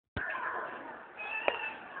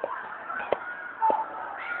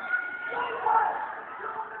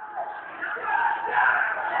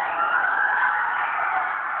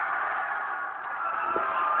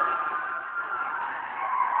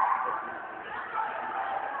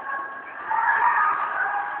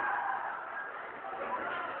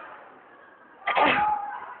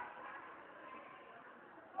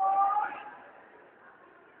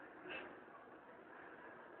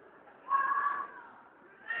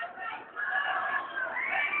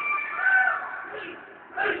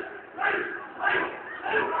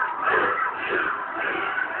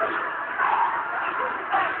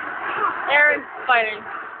waiting.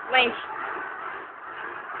 Link.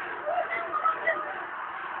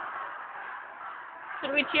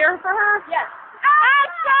 Should we cheer for her? Yes.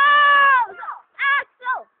 Axel!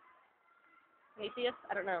 Axel! Can you see us?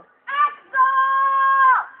 I don't know. Axel!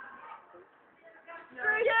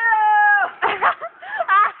 Screw you!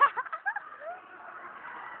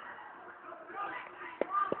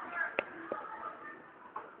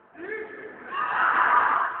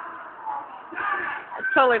 I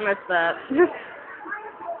totally missed that.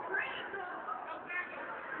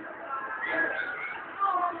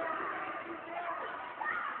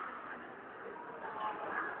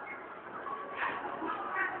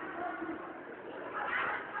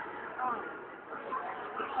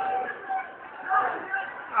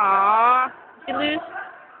 Aww. Did you lose?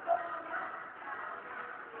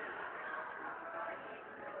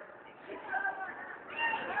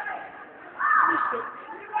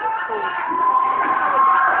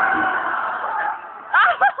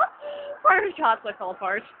 Part of the shots like fell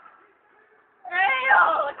apart.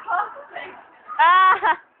 Real! The compliment!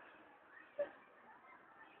 Ah!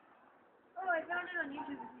 Oh, I found it on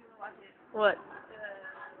YouTube if you want to watch it. What?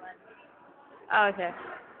 Oh, okay.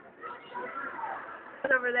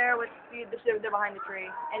 It's over there with they're behind the tree.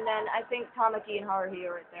 And then I think Tamaki and Haruhi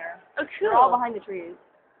are right there. Oh, They're all cool. behind the trees.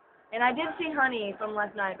 And I did see Honey from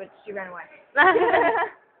last night, but she ran away.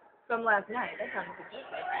 From last night. That sounds like a good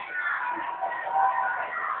thing.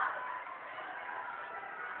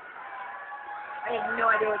 I have no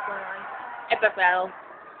idea what's going on. Epic battle.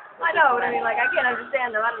 I know, but I mean, like, I can't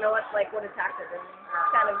understand them. I don't know what attacks are doing.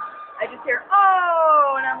 Kind of, I just hear,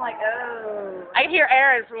 oh, and I'm like, oh. I can hear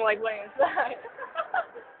Aaron from like way inside.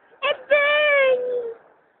 It's big!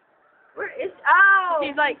 Where is, oh,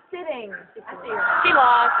 She's like sitting. I see her. She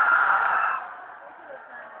lost.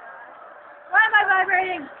 Why am I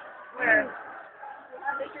vibrating? Where?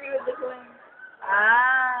 On the tree with the twins.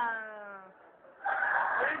 Ah.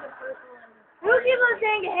 Where's the purple one? Who keeps on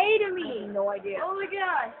saying hey to me? No idea. Oh my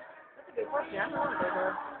gosh. That's a good question. I don't know what those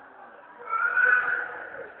are.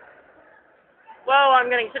 Whoa, I'm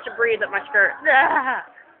getting such a breeze up my skirt.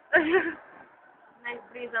 Nice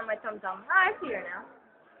breeze on my tum-tum. Ah, I see her now.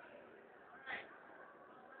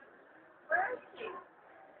 Where is she?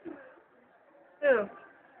 Who?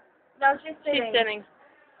 No, she's sitting. She's sitting.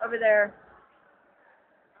 Over there.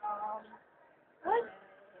 What?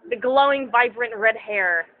 The glowing, vibrant red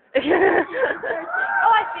hair. Oh, I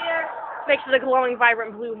see her. Next to the glowing,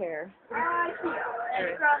 vibrant blue hair. Oh, I see her. And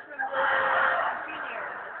across from the senior.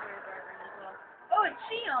 Oh, it's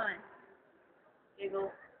Shion.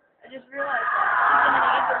 Giggle. I just realized that. She's in an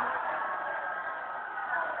eagle.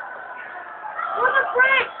 What the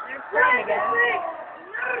frick? They're playing again.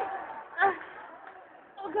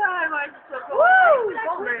 Oh god, why is it so cold? Woo!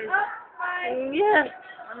 Yes.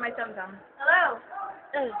 On my tum-tum. Hello.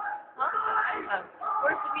 Huh? Oh.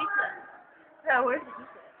 Where's the pizza? No, where's the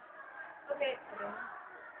pizza? Okay.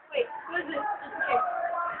 Wait, who is this? Just in case.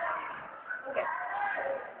 Okay.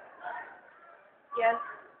 Yes.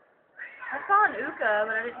 I saw an Uka,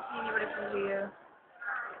 but I didn't see anybody from you.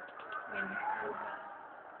 I mean,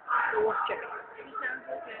 the wolf chick. She sounds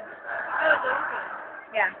okay. Oh, it's Uka.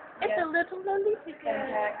 Yeah. It's a little lolita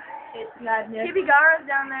MTAC. It's madness. Kibigara's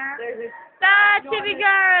down there. There's this. Ah,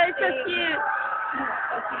 Chibigara is so cute.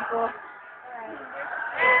 People.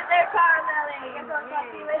 And they're caramelling. I guess I'll talk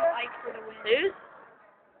to you later. Ike for the win. Who's?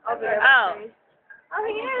 Over there. Oh. Oh,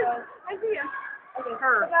 he is. I see him. Okay,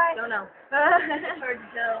 Her. bye. Don't know. It's hard to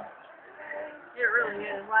tell. It really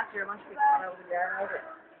is. Last year, a bunch of people thought I was a guy, and I was like,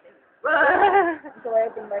 until I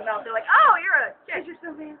opened my mouth, they're like, oh, you're a chick. You're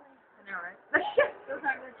so manly. I know, right? Those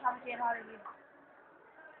aren't good Tamaki and Haruhi.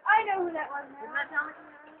 I know who that was now. Isn't that Tamaki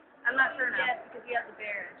and Haruhi? I'm not sure now. Yes, because he has a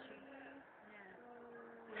bear, and she...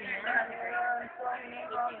 Yeah, they're not that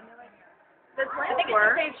great. The twins I think it's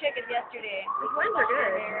the same chick as yesterday. The twins are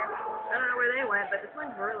good. I don't know where they went, but the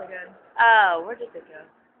twins were really good. Oh, where did they go?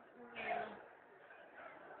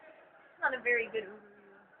 It's not a very good Uru.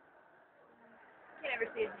 Can't ever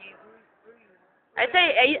say his name. I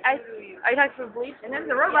say, are you talking from Bleach? And there's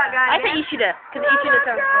the robot guy. I say Ishida, because Ishida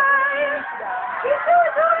sounds good. He's so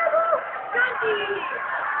adorable! Gunty!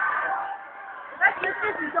 If I miss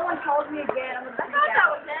this and someone calls me again, I'm going to freak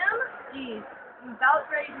out. I thought that was him. Jeez. I'm about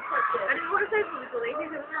ready to put this. I didn't want to say police. He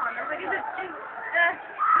said no. And I was like, is it too?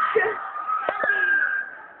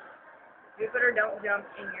 You better don't jump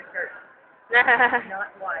in your skirt. Not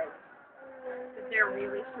wise. Because they're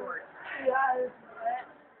really short. Yeah,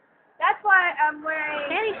 that's why I'm wearing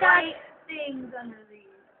white things under these.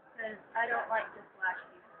 Because I don't like to flash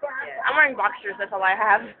these. Yeah. I'm wearing boxers, that's all I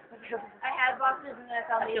have. I had boxers and then I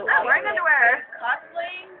found these. I'm wearing underwear.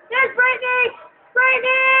 Cosplaying? There's Brittany!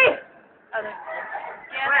 Brittany! Oh, there's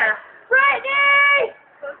Yeah. Where? Brittany!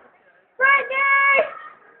 Brittany!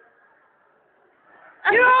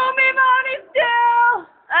 You owe me money still!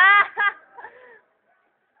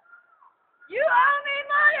 You owe me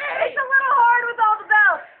money! It's a little hard with all the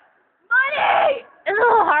bells. Money! It's a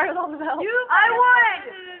little hard with all the bells. I would!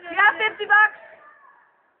 You got $50?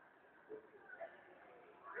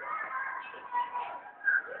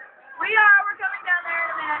 We're coming down there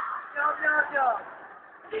in a minute. Go.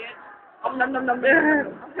 Nom nom nom nom.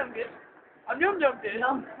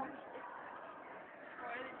 Nom.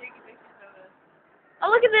 Oh,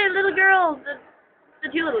 look at the little girls. The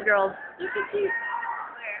two little girls. Look at these.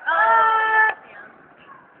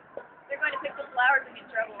 They're going to pick the flowers and get in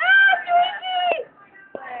trouble. Sweetie!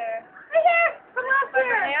 Where? Right here! From last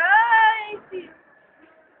year! I see.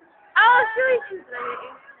 Oh, Sweetie!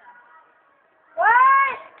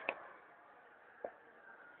 What?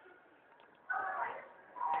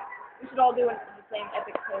 We should all do the same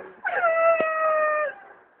epic pose.